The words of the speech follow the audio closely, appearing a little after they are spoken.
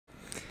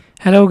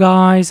Hello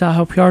guys, I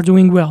hope you are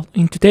doing well.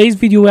 In today's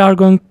video we are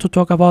going to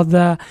talk about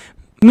the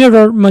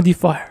mirror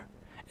modifier.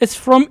 It's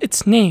from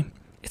its name,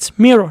 it's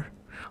mirror.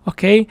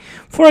 Okay,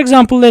 for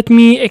example, let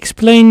me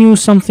explain you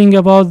something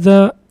about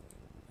the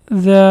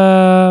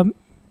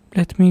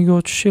let me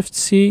go to Shift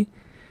C,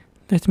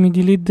 let me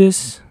delete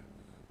this,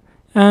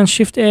 and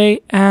Shift A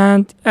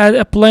and add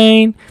a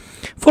plane.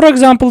 For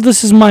example,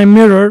 this is my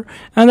mirror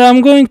and I'm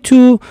going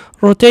to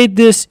rotate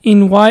this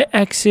in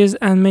y-axis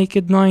and make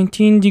it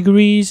 19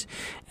 degrees,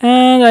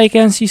 and I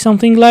can see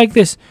something like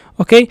this.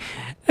 Okay,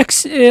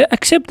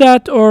 accept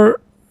that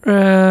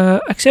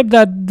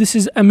this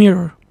is a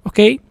mirror.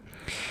 Okay,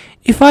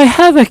 if I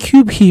have a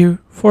cube here,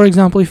 for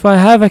example, if I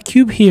have a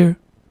cube here,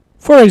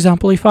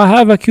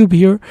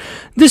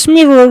 this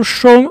mirror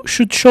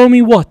should show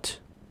me what?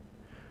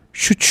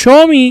 Should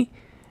show me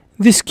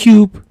this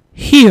cube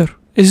here,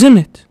 isn't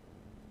it?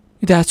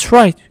 That's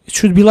right, it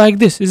should be like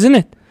this, isn't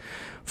it?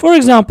 For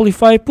example,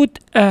 if I put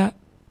a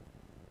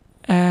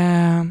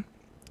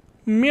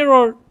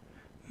mirror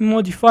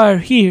modifier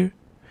here,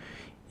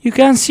 you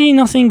can see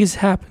nothing has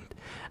happened.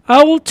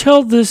 I will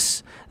tell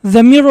this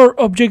the mirror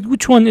object.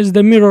 Which one is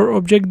the mirror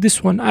object?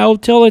 This one. I will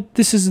tell it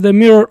this is the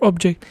mirror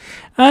object,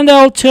 and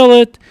I will tell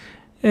it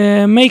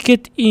make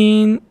it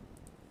in,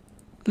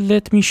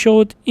 let me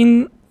show it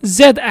in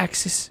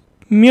z-axis.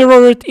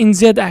 Mirror it in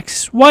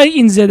z-axis. Why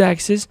in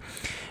z-axis?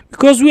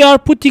 Because we are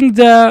putting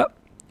the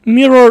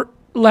mirror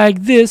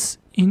like this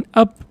in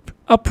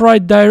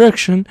upright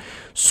direction,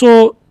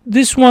 so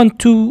this one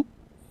to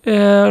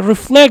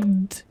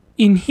reflect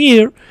in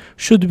here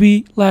should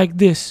be like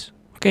this.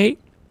 Okay,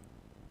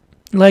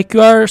 like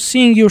you are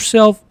seeing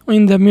yourself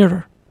in the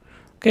mirror.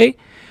 Okay,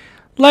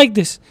 like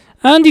this.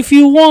 And if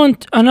you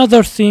want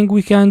another thing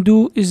we can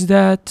do is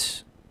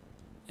that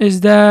we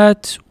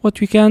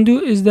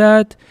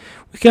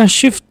can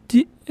shift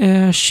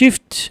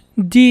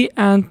D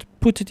and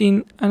put it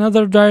in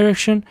another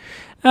direction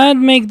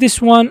and make this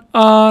one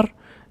R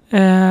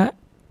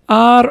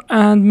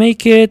and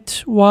make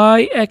it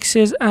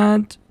y-axis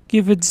and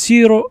give it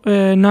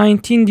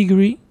 19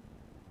 degree.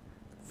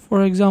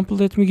 For example,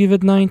 let me give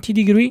it 90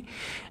 degree,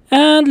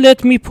 and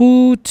let me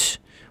put,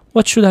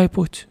 what should I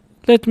put?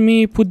 Let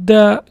me put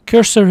the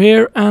cursor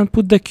here and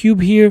put the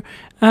cube here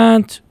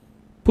and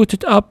put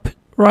it up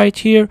right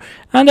here,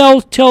 and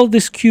I'll tell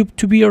this cube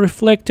to be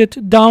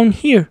reflected down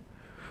here.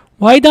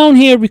 Why down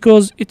here?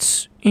 Because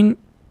it's in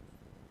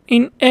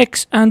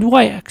x and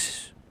y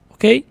axis.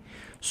 Okay,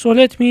 so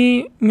let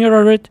me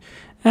mirror it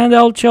and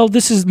I'll tell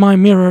this is my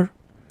mirror,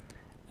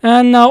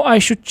 and now I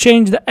should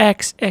change the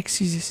x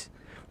axis.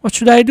 What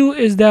should I do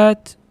is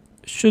that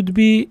should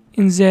be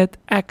in z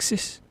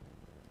axis.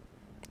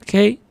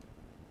 Okay,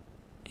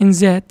 in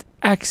z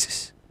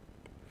axis.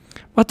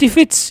 But if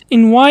it's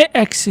in y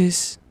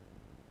axis,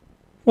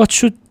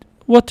 what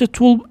it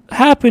will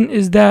happen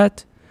is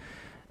that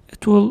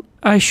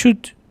I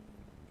should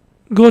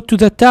go to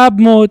the tab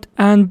mode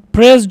and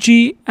press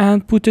G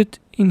and put it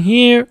in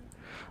here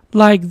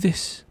like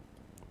this.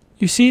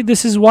 You see,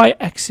 this is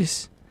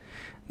y-axis.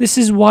 This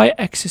is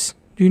y-axis.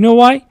 Do you know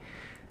why?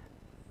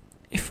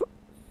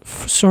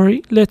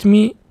 Sorry, let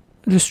me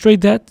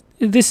illustrate that.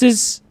 This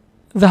is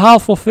the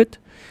half of it,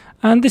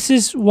 and this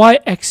is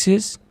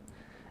y-axis,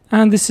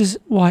 and this is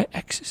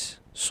y-axis.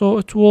 So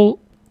it will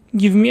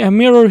give me a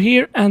mirror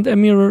here and a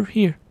mirror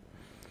here,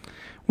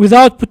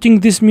 without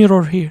putting this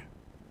mirror here,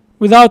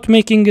 without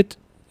making it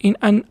in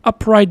an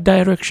upright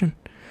direction.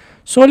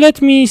 So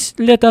let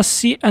us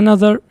see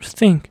another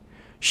thing.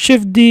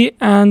 Shift D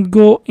and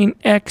go in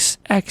X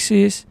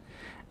axis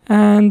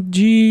and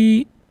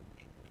G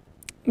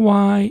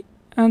Y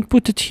and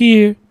put it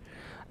here.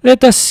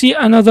 Let us see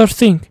another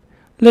thing.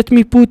 Let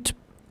me put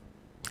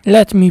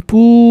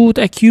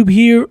a cube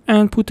here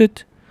and put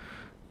it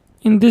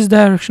in this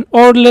direction,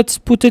 or let's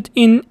put it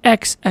in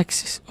X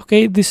axis.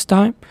 Okay, this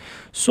time.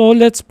 So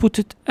let's put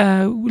it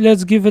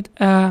let's give it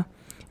a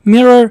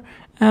mirror,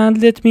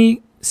 and let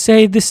me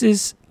say this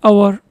is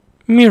our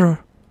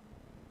mirror,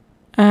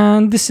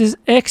 and this is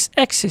X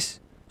axis,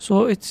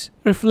 so it's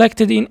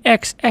reflected in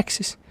X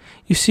axis.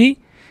 You see?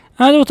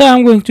 And what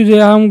I'm going to do,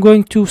 I'm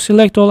going to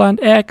select all and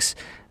X,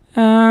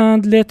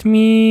 and let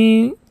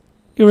me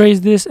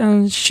erase this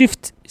and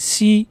Shift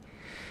C,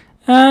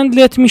 and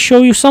let me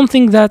show you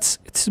something that's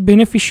it's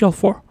beneficial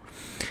for.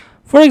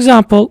 For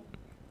example,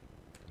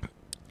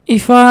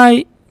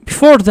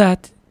 before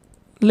that,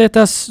 let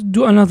us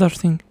do another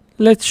thing.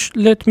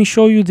 Let me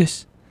show you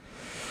this.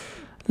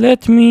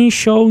 Let me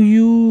show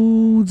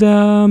you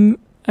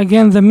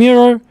again the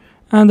mirror,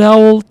 and I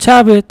will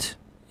tap it,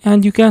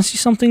 and you can see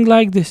something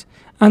like this.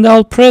 And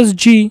I'll press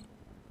G,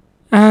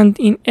 and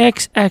in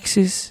X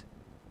axis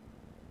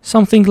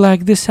something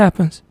like this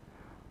happens.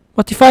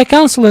 But if I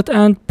cancel it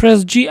and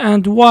press G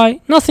and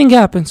Y, nothing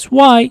happens.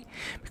 Why?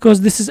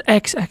 Because this is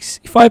X axis.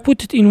 If I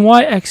put it in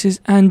Y axis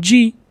and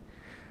G,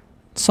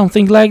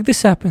 something like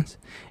this happens.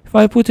 If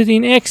I put it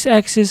in X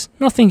axis,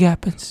 nothing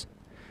happens,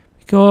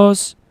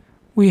 because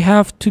we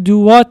have to do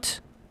what?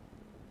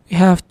 We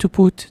have to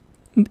put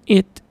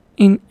it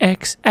in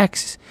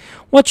x-axis.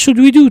 What should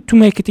we do to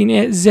make it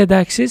in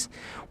z-axis?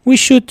 We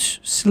should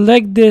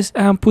select this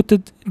and put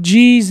it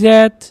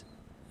gz,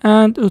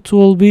 and it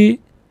will be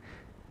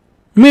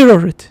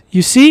mirror it.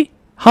 You see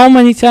how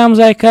many times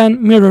I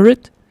can mirror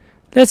it?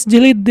 Let's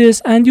delete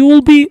this and you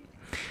will be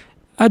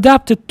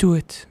adapted to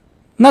it.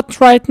 Not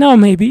right now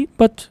maybe,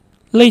 but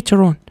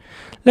later on.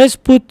 Let's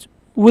put,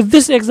 with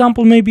this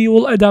example, maybe you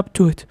will adapt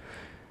to it.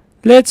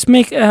 Let's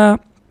make a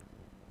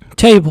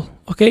table,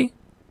 okay?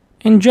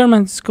 In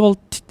German it's called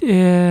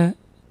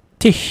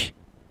Tisch.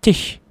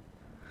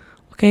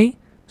 Okay,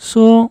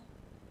 so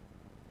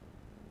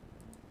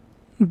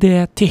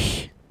der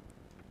Tisch.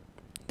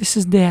 This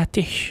is der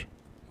Tisch,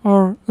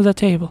 or the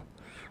table.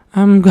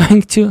 I'm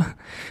going to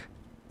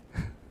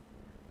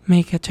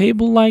make a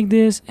table like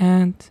this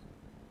and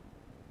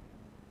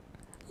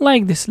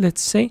like this,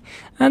 let's say,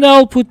 and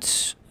I'll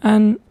put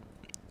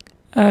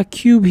a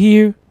cube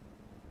here,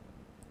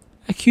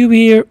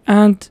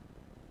 and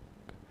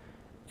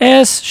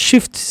S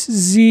Shift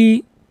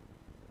Z,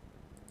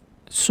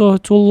 so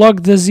it will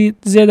lock the Z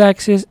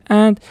axis.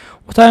 And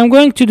what I'm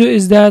going to do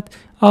is that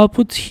I'll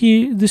put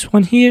here this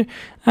one here,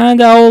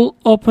 and I'll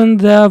open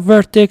the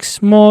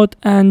vertex mode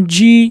and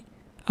G.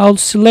 I'll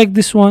select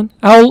this one.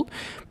 I'll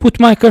put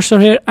my cursor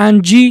here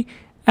and G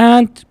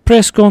and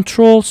press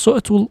Control, so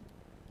it will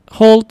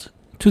hold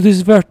to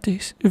this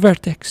vertex.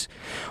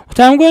 What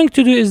I'm going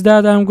to do is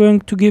that I'm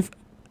going to give,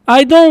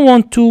 I don't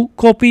want to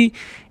copy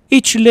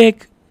each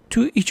leg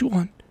to each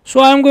one. So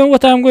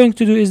what I'm going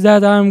to do is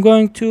that I'm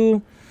going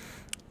to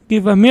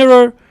give a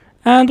mirror,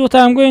 and what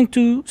I'm going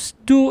to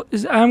do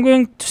is I'm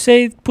going to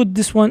say put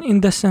this one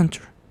in the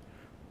center.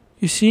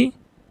 You see,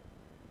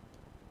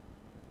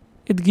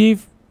 it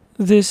gave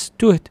this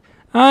to it,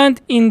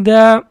 and in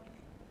the,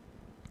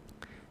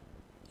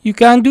 you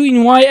can do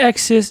in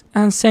y-axis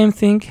and same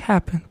thing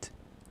happened.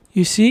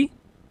 You see,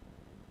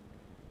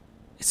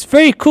 it's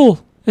very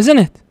cool, isn't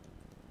it?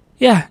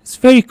 Yeah, it's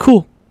very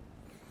cool.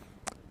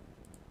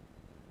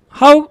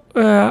 How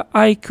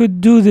I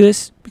could do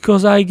this,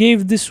 because I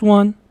gave this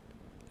one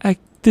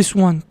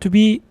to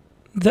be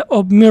the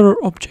mirror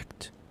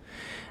object,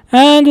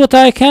 and what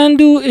I can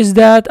do is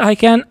that I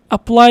can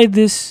apply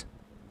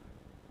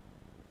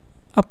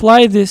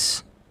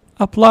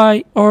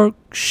or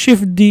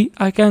Shift D.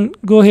 I can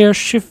go here,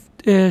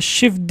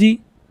 Shift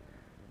D.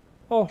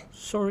 Oh,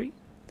 sorry.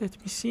 Let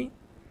me see.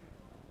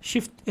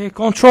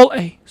 Control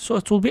A. So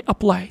it will be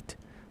applied.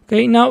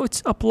 Okay, now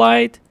it's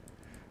applied,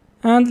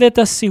 and let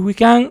us see. We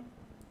can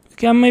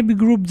maybe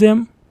group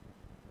them.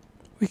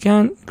 We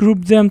can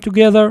group them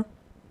together,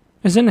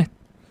 isn't it?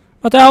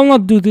 But I will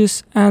not do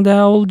this, and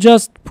I will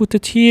just put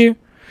it here.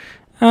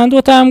 And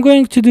what I'm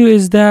going to do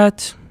is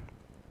that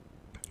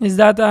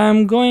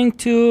I'm going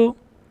to,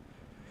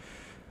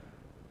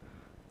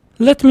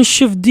 let me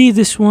Shift D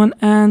this one,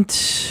 and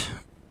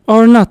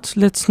or not,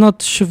 let's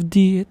not Shift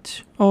D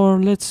it, or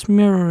let's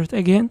mirror it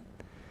again,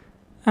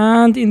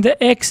 and in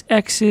the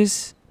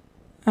x-axis,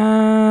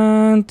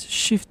 and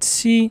Shift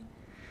C,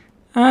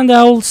 and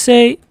I will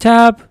say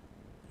Tab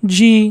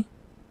G.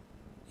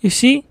 You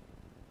see,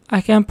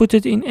 I can put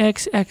it in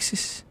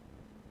x-axis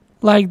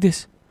like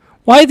this.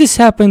 Why this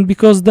happened?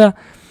 Because the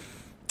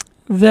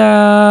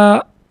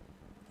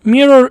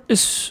mirror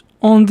is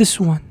on this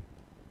one.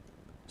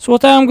 So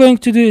what I am going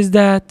to do is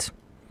that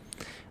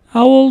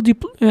I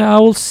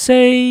will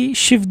say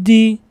Shift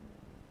D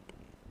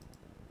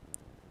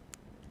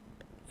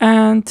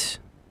and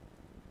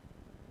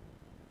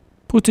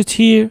put it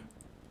here.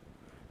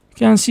 You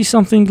can see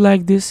something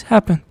like this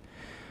happen.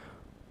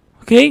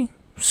 Okay,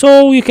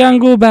 so you can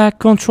go back,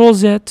 Control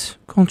Z,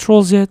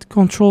 Control Z,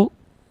 Control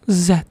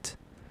Z.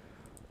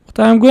 What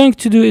I'm going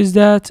to do is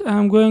that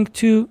I'm going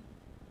to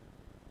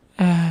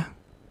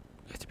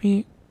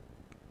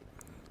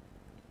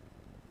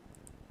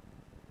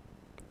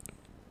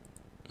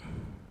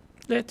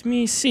let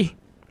me see.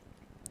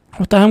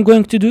 What I'm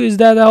going to do is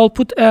that I'll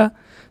put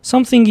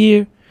something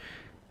here,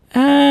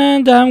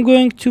 and I'm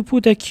going to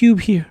put a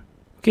cube here,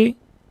 okay,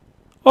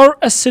 or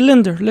a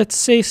cylinder. Let's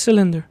say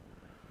cylinder.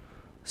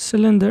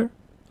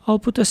 I'll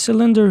put a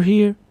cylinder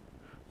here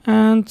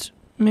and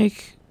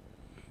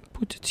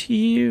put it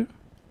here,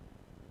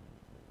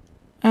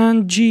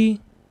 and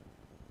G.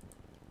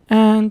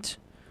 And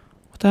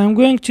what I'm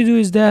going to do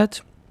is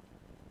that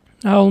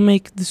I'll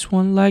make this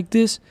one like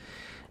this,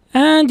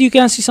 and you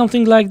can see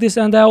something like this,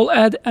 and I will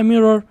add a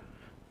mirror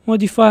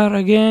modifier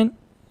again.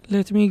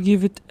 Let me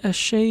give it a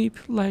shape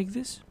like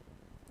this.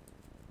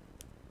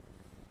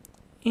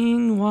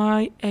 In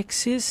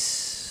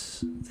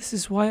y-axis, this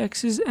is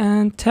y-axis,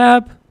 and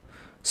tab,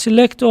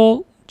 select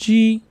all,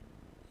 G,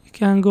 you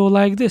can go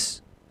like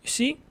this. You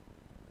see?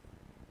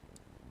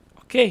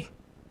 Okay.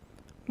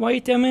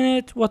 Wait a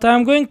minute. What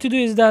I'm going to do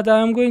is that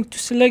I'm going to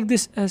select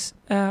this as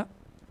a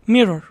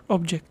mirror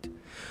object.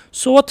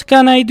 So what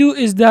can I do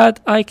is that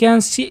I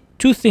can see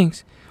two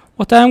things.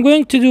 What I'm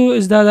going to do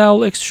is that I'll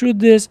extrude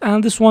this,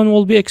 and this one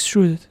will be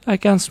extruded. I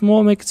can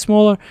make it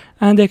smaller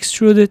and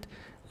extrude it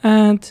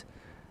and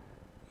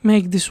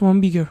make this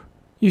one bigger.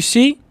 You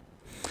see?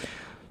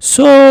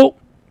 So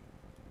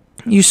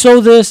you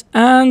saw this,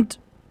 and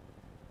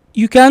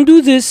you can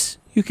do this,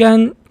 you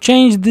can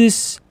change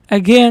this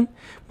again,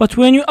 but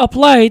when you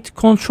apply it,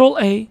 Control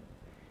A,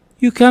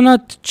 you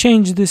cannot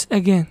change this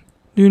again.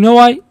 Do you know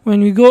why?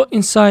 When we go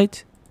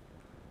inside,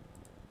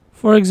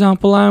 for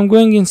example, I am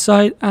going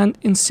inside and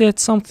insert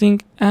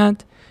something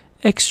and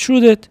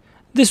extrude it,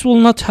 this will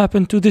not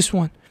happen to this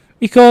one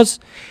because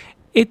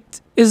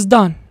it is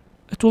done.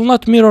 It will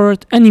not mirror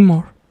it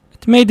anymore.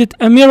 It made it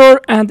a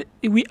mirror and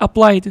we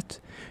applied it.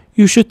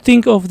 You should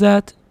think of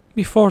that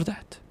before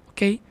that,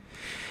 okay?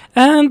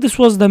 And this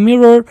was the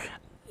mirror.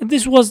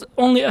 This was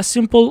only a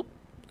simple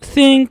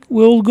thing.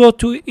 We will go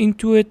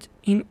into it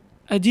in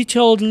a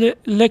detailed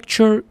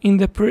lecture in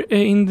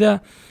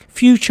the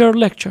future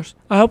lectures.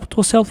 I hope it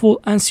was helpful,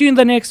 and see you in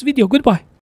the next video. Goodbye.